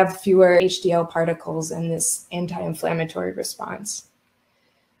because they have fewer HDL particles in this anti-inflammatory response.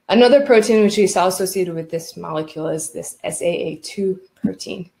 Another protein which we saw associated with this molecule is this SAA2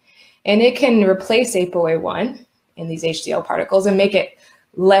 protein. And it can replace ApoA1 in these HDL particles and make it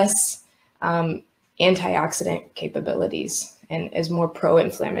less antioxidant capabilities and is more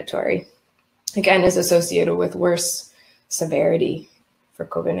pro-inflammatory. Again, is associated with worse severity for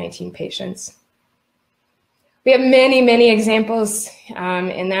COVID-19 patients. We have many, many examples,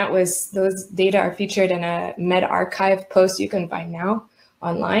 and those data are featured in a medRxiv post you can find now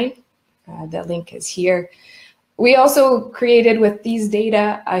online. The link is here. We also created with these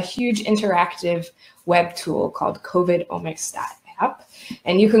data a huge interactive web tool called COVID-Omics.app.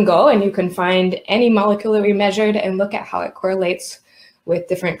 And you can go and you can find any molecule that we measured and look at how it correlates with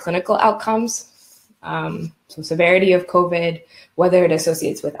different clinical outcomes. So severity of COVID, whether it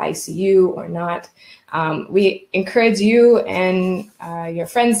associates with ICU or not. We encourage you and your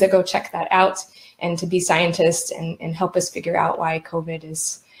friends to go check that out and to be scientists and help us figure out why COVID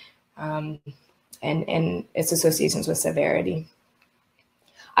is and its associations with severity.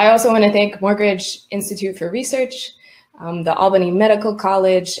 I also want to thank Morgridge Institute for Research, the Albany Medical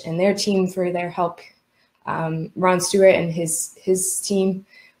College and their team for their help, Ron Stewart and his team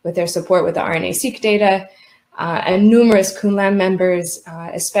with their support with the RNA-seq data, and numerous Kuhnlam members,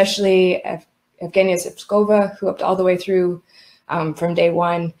 especially Evgenia Zipskova, who helped all the way through from day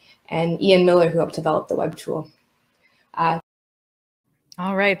one, and Ian Miller, who helped develop the web tool. All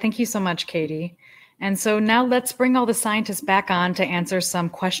right, thank you so much, Katie. And so now let's bring all the scientists back on to answer some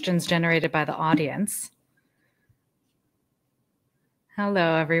questions generated by the audience.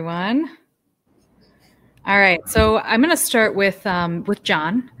 Hello, everyone. All right, so I'm going to start with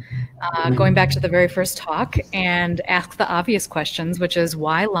John, going back to the very first talk, and ask the obvious questions, which is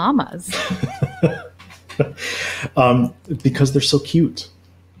why llamas? Because they're so cute.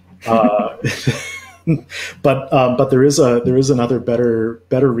 But there is another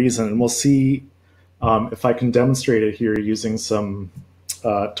better reason, and we'll see if I can demonstrate it here using some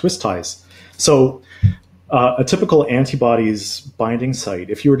twist ties. So a typical antibody's binding site,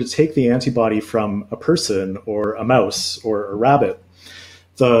 if you were to take the antibody from a person or a mouse or a rabbit,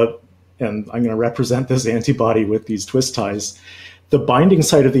 and I'm going to represent this antibody with these twist ties, the binding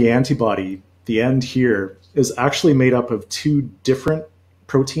site of the antibody, the end here, is actually made up of two different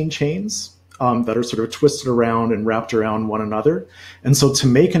protein chains that are sort of twisted around and wrapped around one another. And so to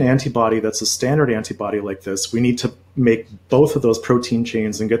make an antibody that's a standard antibody like this, we need to make both of those protein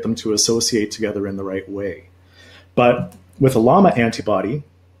chains and get them to associate together in the right way. But with a llama antibody,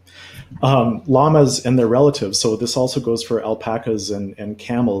 llamas and their relatives, so this also goes for alpacas and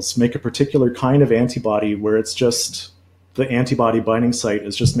camels, make a particular kind of antibody where it's just the antibody binding site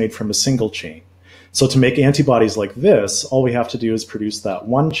is just made from a single chain. So to make antibodies like this, all we have to do is produce that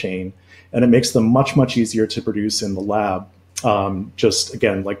one chain, and it makes them much, much easier to produce in the lab. Just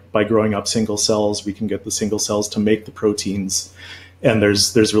again, like by growing up single cells, we can get the single cells to make the proteins, and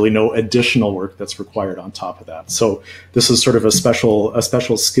there's really no additional work that's required on top of that. So this is sort of a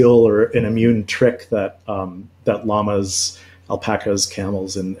special skill or an immune trick that that llamas, alpacas,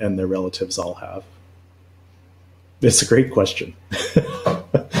 camels, and their relatives all have. It's a great question.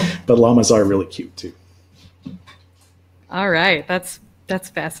 But llamas are really cute too. All right, that's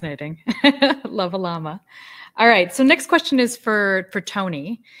fascinating. Love a llama. All right, so next question is for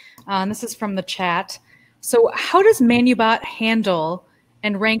Tony. This is from the chat. So how does Manubot handle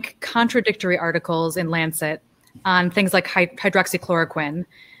and rank contradictory articles in Lancet on things like hydroxychloroquine?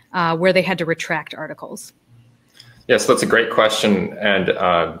 where they had to retract articles? Yes, that's a great question. And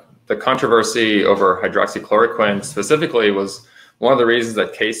the controversy over hydroxychloroquine specifically was one of the reasons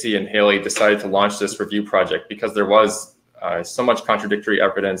that Casey and Haley decided to launch this review project, because there was so much contradictory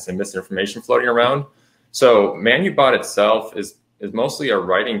evidence and misinformation floating around. So ManuBot itself is mostly a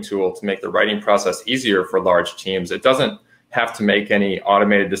writing tool to make the writing process easier for large teams. It doesn't have to make any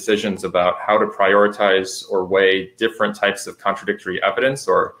automated decisions about how to prioritize or weigh different types of contradictory evidence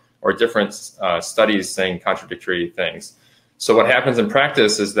or different studies saying contradictory things. So what happens in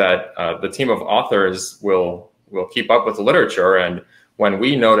practice is that the team of authors will keep up with the literature, and when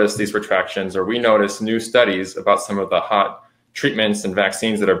we notice these retractions or we notice new studies about some of the hot treatments and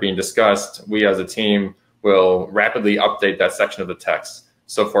vaccines that are being discussed, we as a team will rapidly update that section of the text.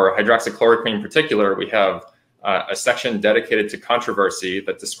 So for hydroxychloroquine in particular, we have a section dedicated to controversy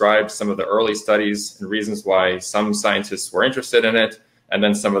that describes some of the early studies and reasons why some scientists were interested in it, and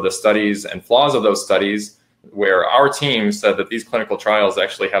then some of the studies and flaws of those studies where our team said that these clinical trials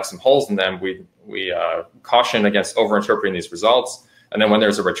actually have some holes in them. We caution against overinterpreting these results. And then when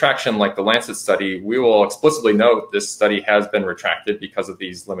there's a retraction like the Lancet study, we will explicitly note this study has been retracted because of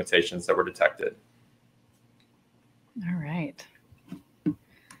these limitations that were detected. All right.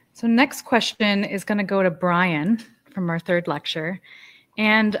 So next question is going to go to Brian from our third lecture.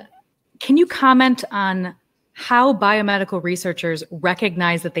 And can you comment on how biomedical researchers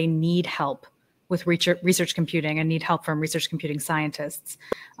recognize that they need help with research computing and need help from research computing scientists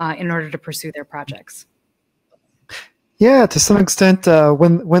in order to pursue their projects? Yeah, to some extent,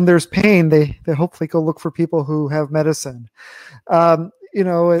 when there's pain, they hopefully go look for people who have medicine. You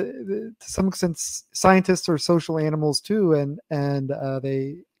know, to some extent, scientists are social animals too, and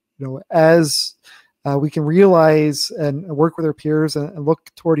they, you know, as we can realize and work with our peers and look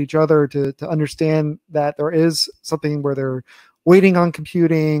toward each other to understand that there is something where they're waiting on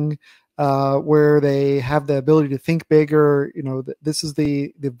computing, where they have the ability to think bigger. You know, this is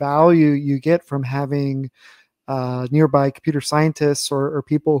the value you get from having nearby computer scientists or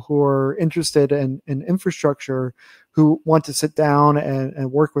people who are interested in infrastructure who want to sit down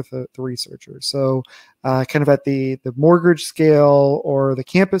and work with the researchers. So kind of at the Morgridge scale or the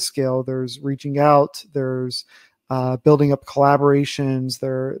campus scale, there's reaching out, there's building up collaborations,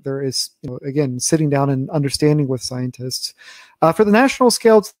 there is, you know, again, sitting down and understanding with scientists. For the national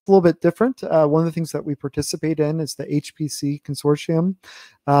scale, it's a little bit different. One of the things that we participate in is the HPC consortium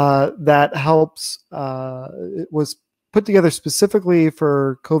that helps, it was put together specifically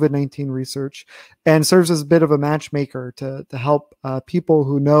for COVID-19 research and serves as a bit of a matchmaker to help people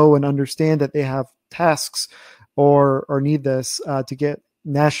who know and understand that they have tasks or need this to get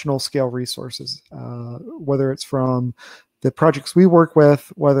national scale resources, whether it's from the projects we work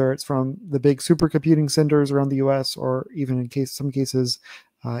with, whether it's from the big supercomputing centers around the US, or even in some cases,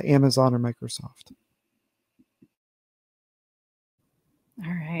 Amazon or Microsoft.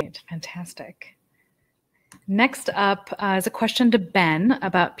 All right, fantastic. Next up is a question to Ben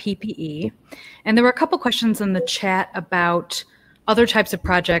about PPE. And there were a couple questions in the chat about other types of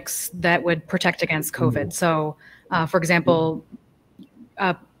projects that would protect against COVID. So, for example,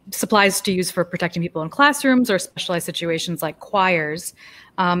 supplies to use for protecting people in classrooms or specialized situations like choirs.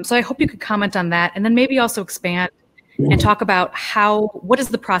 So I hope you could comment on that, and then maybe also expand and talk about what is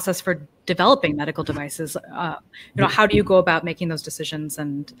the process for developing medical devices? You know, how do you go about making those decisions,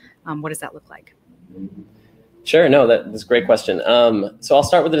 and what does that look like? Sure, no, that's a great question. So I'll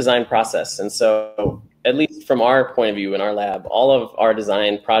start with the design process. And so at least from our point of view in our lab, all of our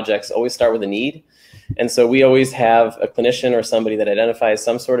design projects always start with a need. And so we always have a clinician or somebody that identifies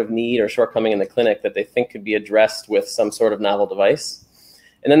some sort of need or shortcoming in the clinic that they think could be addressed with some sort of novel device.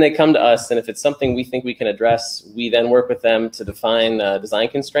 And then they come to us, and if it's something we think we can address, we then work with them to define design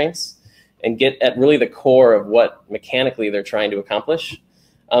constraints and get at really the core of what mechanically they're trying to accomplish.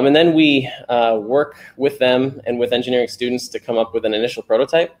 And then we work with them and with engineering students to come up with an initial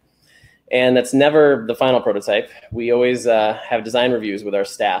prototype. And that's never the final prototype. We always have design reviews with our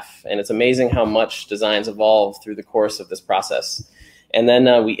staff, and it's amazing how much designs evolve through the course of this process. And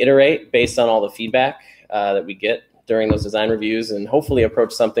then we iterate based on all the feedback that we get during those design reviews, and hopefully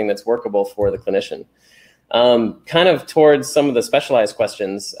approach something that's workable for the clinician. Kind of towards some of the specialized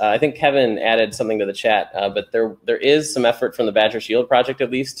questions, I think Kevin added something to the chat, but there is some effort from the Badger Shield project,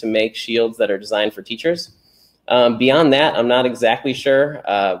 at least, to make shields that are designed for teachers. Beyond that, I'm not exactly sure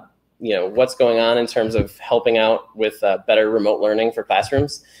you know, what's going on in terms of helping out with better remote learning for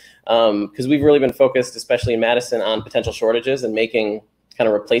classrooms, because we've really been focused, especially in Madison, on potential shortages and making kind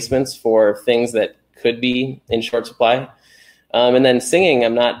of replacements for things that could be in short supply. And then singing,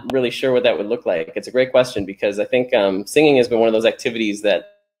 I'm not really sure what that would look like. It's a great question, because I think singing has been one of those activities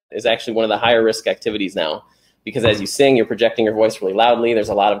that is actually one of the higher risk activities now, because as you sing, you're projecting your voice really loudly. There's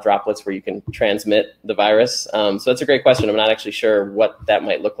a lot of droplets where you can transmit the virus. So that's a great question. I'm not actually sure what that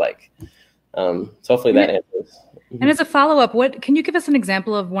might look like. So hopefully that answers. And as a follow-up, can you give us an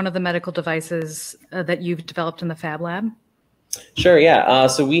example of one of the medical devices that you've developed in the Fab Lab? Sure, yeah.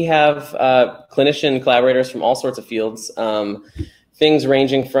 So we have clinician collaborators from all sorts of fields. Things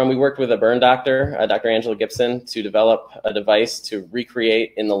ranging from, we worked with a burn doctor, Dr. Angela Gibson, to develop a device to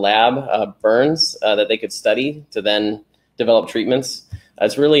recreate in the lab burns that they could study to then develop treatments.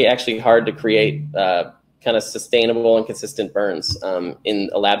 It's really actually hard to create kind of sustainable and consistent burns in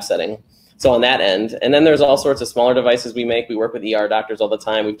a lab setting. So on that end, and then there's all sorts of smaller devices we make. We work with ER doctors all the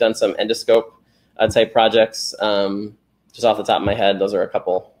time. We've done some endoscope type projects. Just off the top of my head, those are a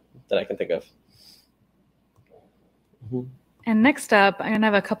couple that I can think of. And next up, I'm going to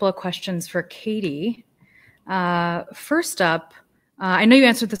have a couple of questions for Katie. First up, I know you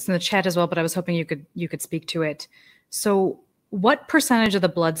answered this in the chat as well, but I was hoping you could speak to it. So what percentage of the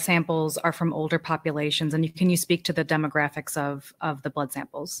blood samples are from older populations? And can you speak to the demographics of the blood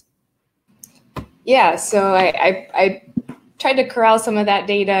samples? Yeah, so I tried to corral some of that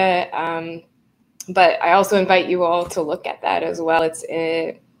data, but I also invite you all to look at that as well. It's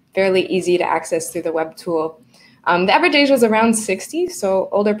fairly easy to access through the web tool. The average age was around 60, so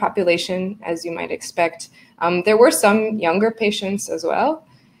older population, as you might expect. There were some younger patients as well.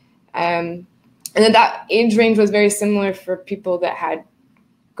 And then that age range was very similar for people that had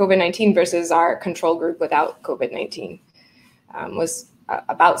COVID-19 versus our control group without COVID-19, was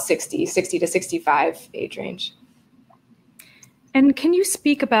about 60 to 65 age range. And can you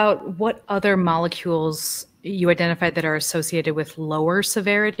speak about what other molecules you identified that are associated with lower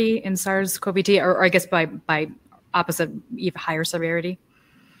severity in SARS-CoV-2, or I guess by opposite, even higher severity?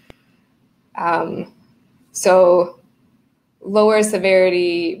 So lower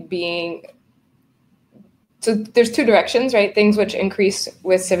severity being, so there's two directions, right? Things which increase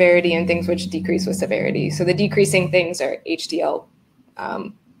with severity and things which decrease with severity. So the decreasing things are HDL,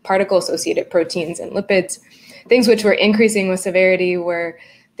 particle-associated proteins and lipids. Things which were increasing with severity were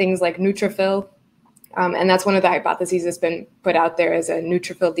things like neutrophil, and that's one of the hypotheses that's been put out there as a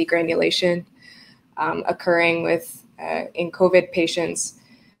neutrophil degranulation occurring with in COVID patients,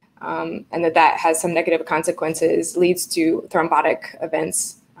 and that has some negative consequences, leads to thrombotic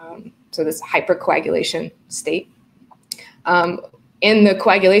events, so this hypercoagulation state. In the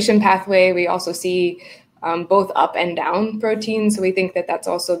coagulation pathway, we also see both up and down proteins, so we think that that's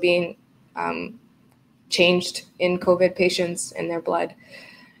also being changed in COVID patients in their blood.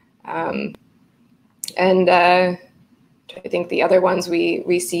 And I think the other ones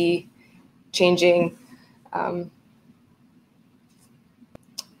we see changing, there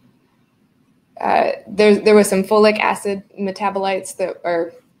was some folic acid metabolites that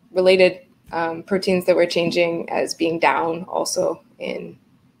are related proteins that were changing as being down also in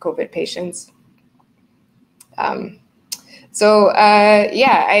COVID patients. Yeah,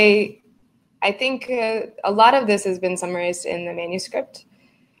 I think a lot of this has been summarized in the manuscript,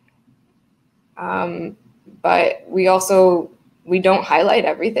 but we don't highlight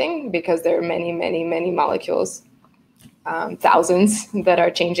everything because there are many, many, many molecules, thousands that are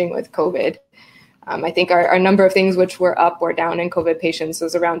changing with COVID. I think our number of things which were up or down in COVID patients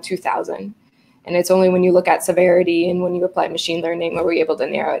was around 2,000. And it's only when you look at severity and when you apply machine learning where we're able to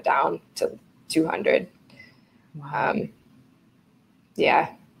narrow it down to 200. Wow. Yeah.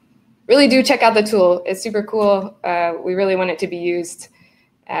 Really do check out the tool. It's super cool. We really want it to be used.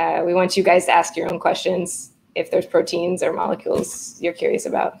 We want you guys to ask your own questions if there's proteins or molecules you're curious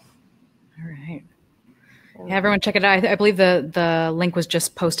about. All right. Yeah, everyone check it out. I believe the link was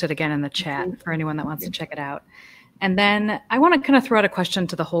just posted again in the chat for anyone that wants to check it out. And then I want to kind of throw out a question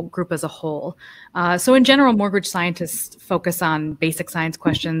to the whole group as a whole. So in general, Morgridge scientists focus on basic science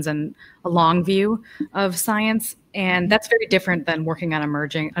questions and a long view of science. And that's very different than working on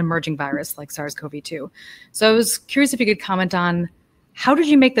emerging virus like SARS-CoV-2. So I was curious if you could comment on how did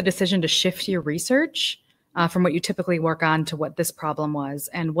you make the decision to shift your research from what you typically work on to what this problem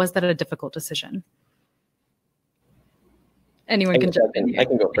was? And was that a difficult decision? Anyone can jump in. I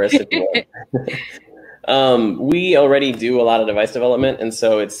can go first if you want. We already do a lot of device development, and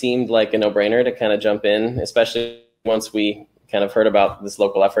so it seemed like a no-brainer to kind of jump in, especially once we kind of heard about this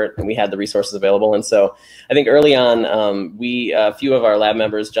local effort and we had the resources available. And so I think early on, a few of our lab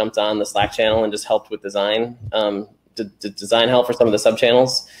members jumped on the Slack channel and just helped with design, design help for some of the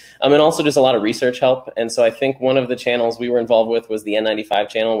sub-channels, and also just a lot of research help. And so I think one of the channels we were involved with was the N95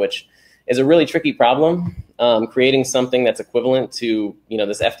 channel, which is a really tricky problem, creating something that's equivalent to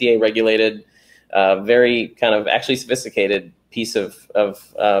this FDA-regulated, very kind of actually sophisticated piece of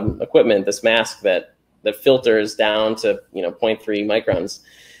equipment, this mask that filters down to 0.3 microns,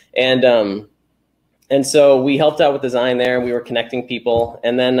 and so we helped out with design there. We were connecting people,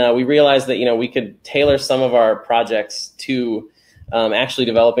 and then we realized that we could tailor some of our projects to actually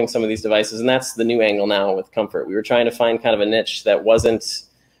developing some of these devices, and that's the new angle now with Comfort. We were trying to find kind of a niche that wasn't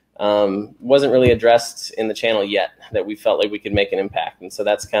really addressed in the channel yet, that we felt like we could make an impact, and so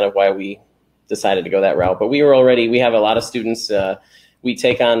that's kind of why we decided to go that route. But we have a lot of students. We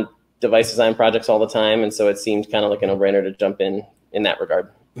take on device design projects all the time, and so it seemed kind of like a no-brainer to jump in that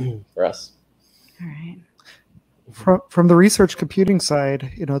regard for us. All right. From the research computing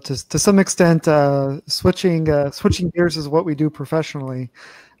side, to some extent, switching gears is what we do professionally.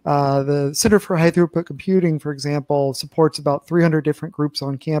 The Center for High Throughput Computing, for example, supports about 300 different groups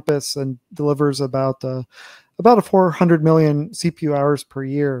on campus and delivers about a 400 million CPU hours per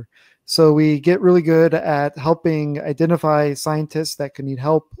year. So we get really good at helping identify scientists that could need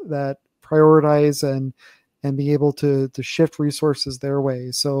help, that prioritize and be able to shift resources their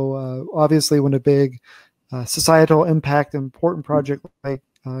way. So obviously, when a big societal impact, important project like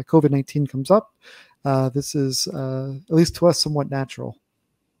COVID-19 comes up, this is, at least to us, somewhat natural.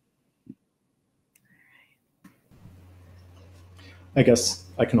 I guess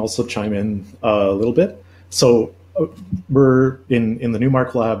I can also chime in a little bit. So we're in the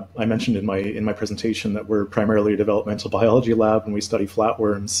Newmark lab. I mentioned in my presentation that we're primarily a developmental biology lab and we study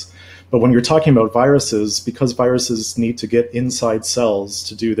flatworms. But when you're talking about viruses, because viruses need to get inside cells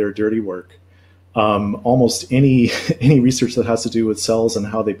to do their dirty work, almost any research that has to do with cells and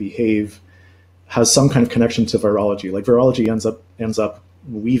how they behave has some kind of connection to virology. Like virology ends up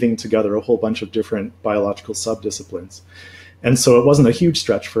weaving together a whole bunch of different biological subdisciplines. And so it wasn't a huge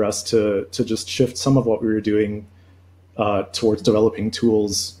stretch for us to just shift some of what we were doing towards developing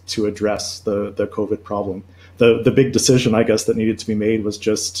tools to address the COVID problem. The big decision, I guess, that needed to be made was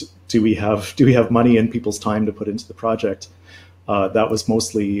just, do we have money and people's time to put into the project? That was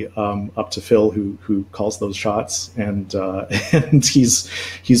mostly up to Phil, who calls those shots, and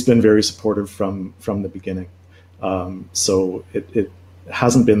he's been very supportive from the beginning. So it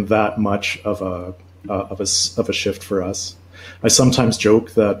hasn't been that much of a shift for us. I sometimes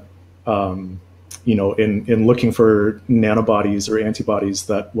joke that in looking for nanobodies or antibodies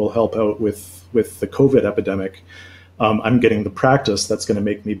that will help out with the COVID epidemic, I'm getting the practice that's going to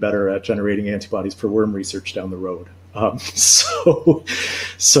make me better at generating antibodies for worm research down the road. So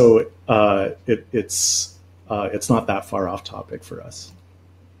it's not that far off topic for us.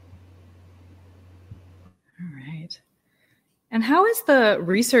 All right. And how has the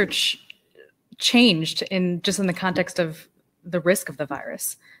research changed in the context of the risk of the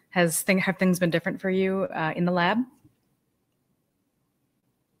virus? Have things been different for you in the lab?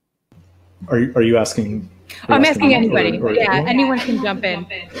 Are you asking? I'm asking anybody. Anyone? Anyone can jump in.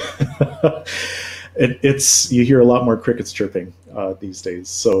 You hear a lot more crickets chirping these days.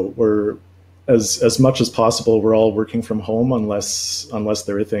 So we're as much as possible, we're all working from home unless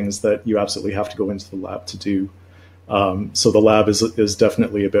there are things that you absolutely have to go into the lab to do. So the lab is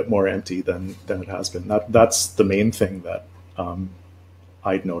definitely a bit more empty than it has been. That's the main thing that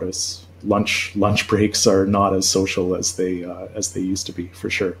I'd notice. Lunch breaks are not as social as they used to be, for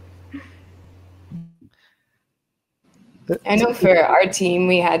sure. I know for our team,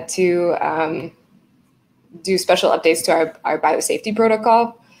 we had to do special updates to our biosafety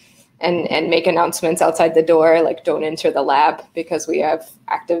protocol and make announcements outside the door, like don't enter the lab because we have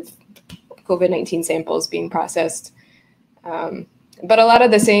active COVID-19 samples being processed. But a lot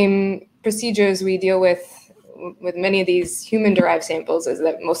of the same procedures we deal with many of these human-derived samples is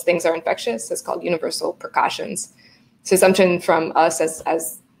that most things are infectious. It's called universal precautions. So assumption from us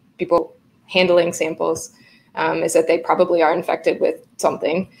as people handling samples is that they probably are infected with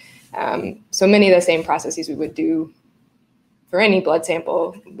something. So many of the same processes we would do for any blood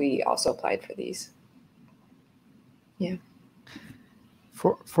sample, we also applied for these. Yeah.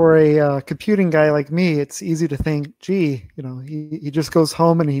 For a computing guy like me, it's easy to think, gee, he just goes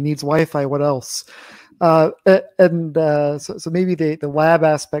home and he needs Wi-Fi. What else? So maybe the lab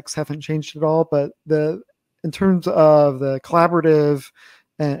aspects haven't changed at all, but in terms of the collaborative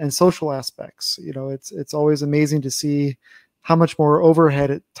and social aspects, it's always amazing to see how much more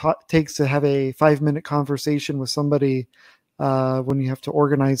overhead it takes to have a 5-minute conversation with somebody when you have to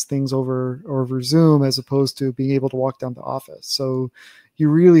organize things over Zoom, as opposed to being able to walk down to office. So you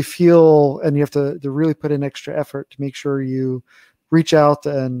really feel, and you have to really put in extra effort to make sure you reach out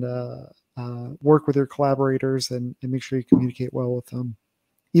and work with your collaborators and make sure you communicate well with them,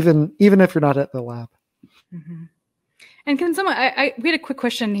 even if you're not at the lab. Mm-hmm. And can someone, we had a quick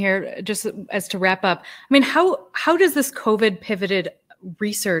question here just as to wrap up. I mean, how does this COVID pivoted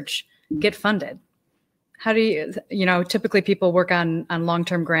research get funded? How do you, typically people work on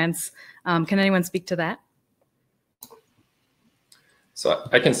long-term grants. Can anyone speak to that? So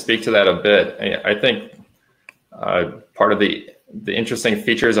I can speak to that a bit. I think part of the interesting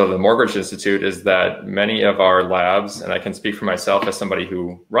features of the Morgridge Institute is that many of our labs, and I can speak for myself as somebody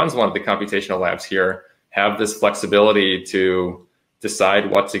who runs one of the computational labs here, have this flexibility to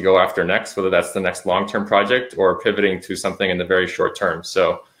decide what to go after next, whether that's the next long-term project or pivoting to something in the very short term.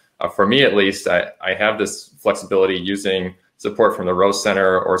 So for me, at least, I have this flexibility using support from the Rose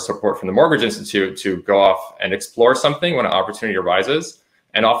Center or support from the Morgridge Institute to go off and explore something when an opportunity arises.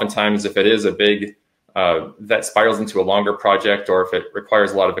 And oftentimes, if it is a big, that spirals into a longer project, or if it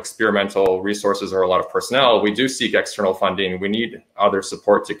requires a lot of experimental resources or a lot of personnel, we do seek external funding. We need other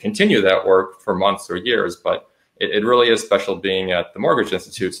support to continue that work for months or years. But it really is special being at the Morgridge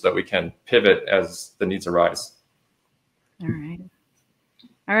Institute so that we can pivot as the needs arise. All right.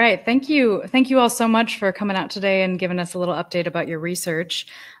 All right. Thank you. Thank you all so much for coming out today and giving us a little update about your research.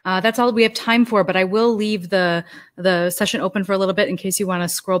 That's all we have time for, but I will leave the session open for a little bit in case you want to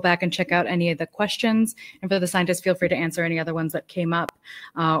scroll back and check out any of the questions. And for the scientists, feel free to answer any other ones that came up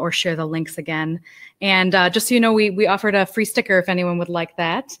or share the links again. And just so you know, we offered a free sticker if anyone would like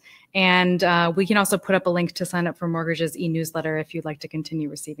that. And we can also put up a link to sign up for Morgridge's e-newsletter if you'd like to continue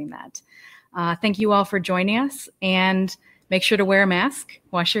receiving that. Thank you all for joining us, and make sure to wear a mask,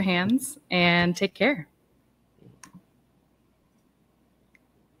 wash your hands, and take care.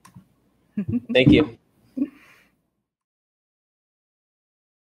 Thank you.